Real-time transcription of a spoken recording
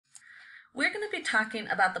We're going to be talking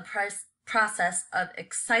about the process of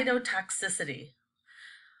excitotoxicity.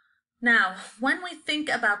 Now, when we think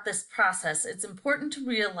about this process, it's important to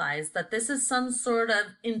realize that this is some sort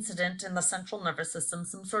of incident in the central nervous system,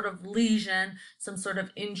 some sort of lesion, some sort of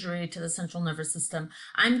injury to the central nervous system.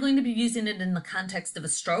 I'm going to be using it in the context of a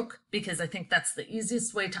stroke because I think that's the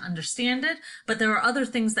easiest way to understand it, but there are other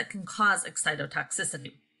things that can cause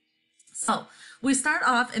excitotoxicity. So we start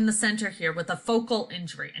off in the center here with a focal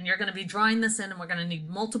injury, and you're going to be drawing this in, and we're going to need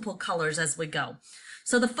multiple colors as we go.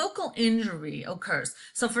 So the focal injury occurs.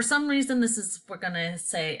 So for some reason, we're going to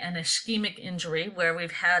say an ischemic injury where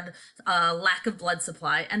we've had a lack of blood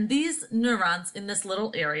supply, and these neurons in this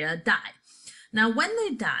little area die. Now, when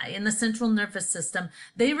they die in the central nervous system,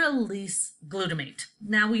 they release glutamate.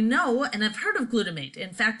 Now we know, and I've heard of glutamate.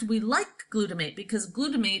 In fact, we like glutamate because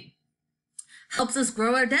glutamate helps us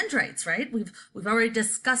grow our dendrites, right? We've already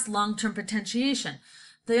discussed long-term potentiation.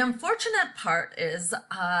 The unfortunate part is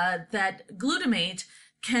that glutamate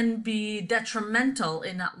can be detrimental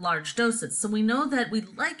in large doses. So we know that we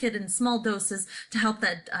like it in small doses to help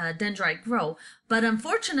that dendrite grow. But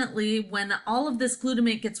unfortunately, when all of this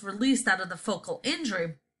glutamate gets released out of the focal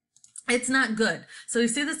injury, it's not good. So you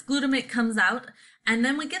see this glutamate comes out, and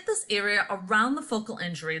then we get this area around the focal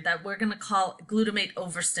injury that we're going to call glutamate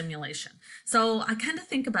overstimulation. So I kind of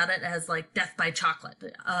think about it as like death by chocolate.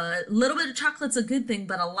 A little bit of chocolate's a good thing,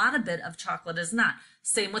 but a lot of bit of chocolate is not.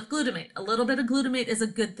 Same with glutamate. A little bit of glutamate is a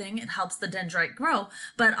good thing. It helps the dendrite grow,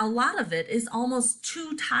 but a lot of it is almost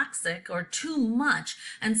too toxic or too much.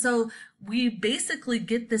 And so we basically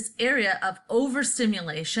get this area of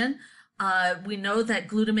overstimulation. We know that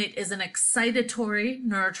glutamate is an excitatory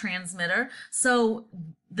neurotransmitter. So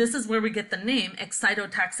this is where we get the name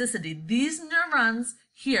excitotoxicity. These neurons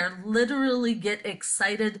here literally get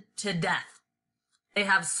excited to death. They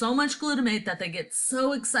have so much glutamate that they get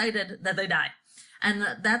so excited that they die. And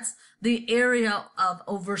that's the area of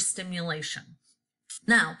overstimulation.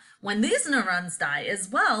 Now, when these neurons die as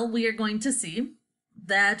well, we are going to see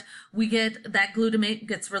that we get that glutamate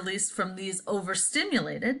gets released from these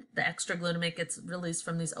overstimulated, the extra glutamate gets released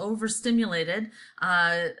from these overstimulated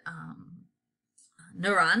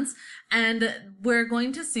neurons, and we're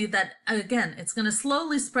going to see that, again, it's going to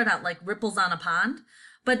slowly spread out like ripples on a pond,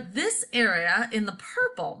 but this area in the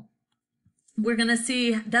purple, we're going to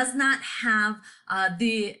see does not have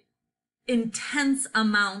the intense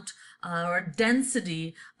amount or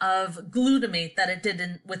density of glutamate that it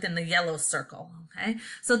did within the yellow circle, okay?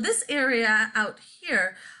 So this area out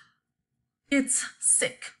here, it's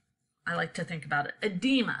sick. I like to think about it.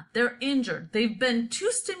 Edema, they're injured. They've been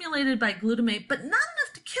too stimulated by glutamate, but not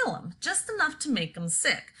enough to kill them, just enough to make them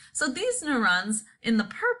sick. So these neurons in the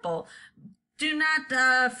purple do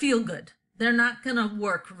not feel good. They're not going to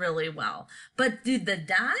work really well. But did they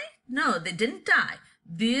die? No, they didn't die.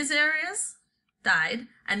 These areas died,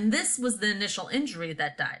 and this was the initial injury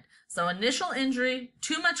that died. So initial injury,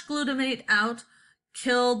 too much glutamate out,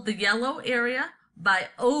 killed the yellow area by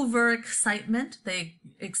overexcitement. They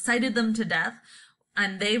excited them to death,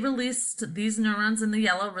 and they released, these neurons in the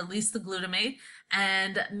yellow released the glutamate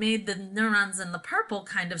and made the neurons in the purple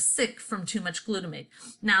kind of sick from too much glutamate.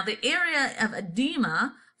 Now the area of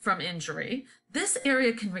edema from injury, this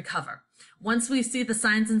area can recover. Once we see the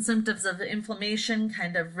signs and symptoms of the inflammation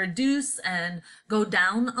kind of reduce and go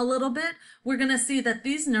down a little bit, we're going to see that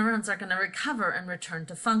these neurons are going to recover and return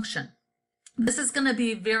to function. This is going to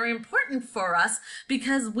be very important for us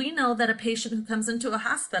because we know that a patient who comes into a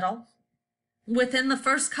hospital, within the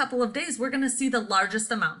first couple of days, we're going to see the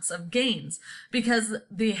largest amounts of gains because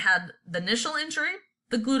they had the initial injury,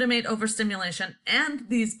 the glutamate overstimulation, and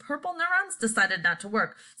these purple neurons decided not to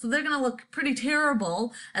work. So they're going to look pretty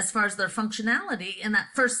terrible as far as their functionality in that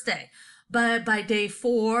first day. But by day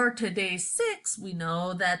 4 to day 6, we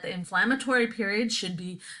know that the inflammatory period should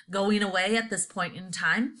be going away at this point in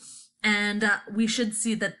time. And we should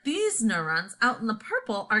see that these neurons out in the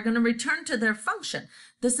purple are going to return to their function.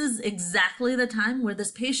 This is exactly the time where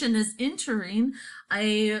this patient is entering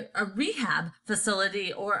a rehab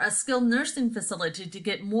facility or a skilled nursing facility to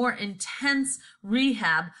get more intense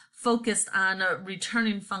rehab focused on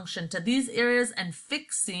returning function to these areas and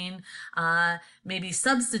fixing, maybe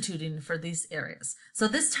substituting for these areas. So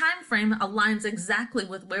this time frame aligns exactly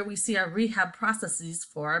with where we see our rehab processes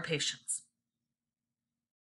for our patients.